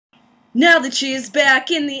Now that she's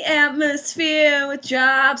back in the atmosphere with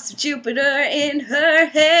drops of Jupiter in her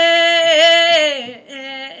hair,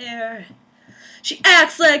 she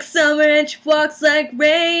acts like summer and she walks like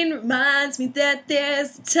rain. Reminds me that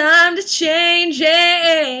there's time to change.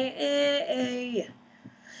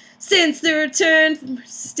 Since the return from her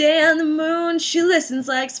stay on the moon, she listens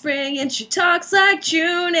like spring and she talks like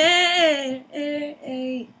June.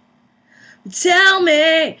 Tell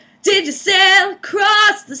me, did you sail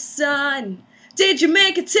across the sun? Did you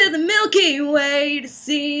make it to the Milky Way to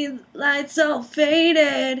see the lights all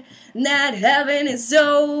faded and that heaven is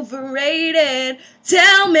overrated?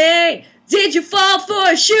 Tell me, did you fall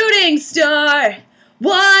for a shooting star?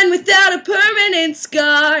 One without a permanent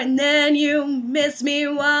scar, and then you miss me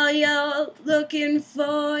while you're looking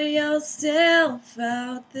for yourself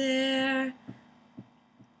out there.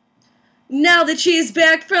 Now that she's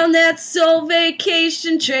back from that soul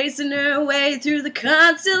vacation, tracing her way through the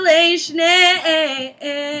constellation,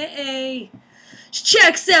 she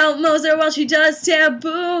checks out Mozart while she does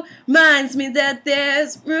Taboo. Reminds me that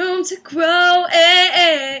there's room to grow.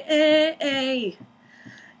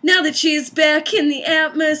 Now that she's back in the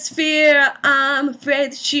atmosphere, I'm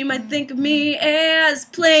afraid that she might think of me as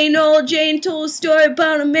plain old Jane told a story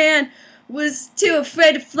about a man who was too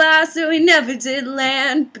afraid to fly, so he never did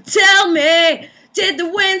land. But tell me, did the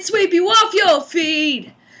wind sweep you off your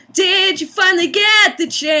feet? Did you finally get the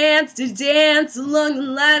chance to dance along the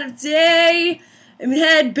light of day and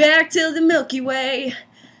head back to the Milky Way?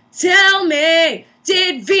 Tell me,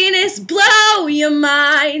 did Venus blow your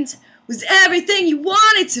mind? Was everything you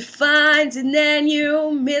wanted to find, and then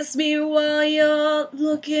you miss me while you're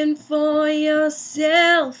looking for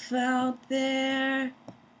yourself out there?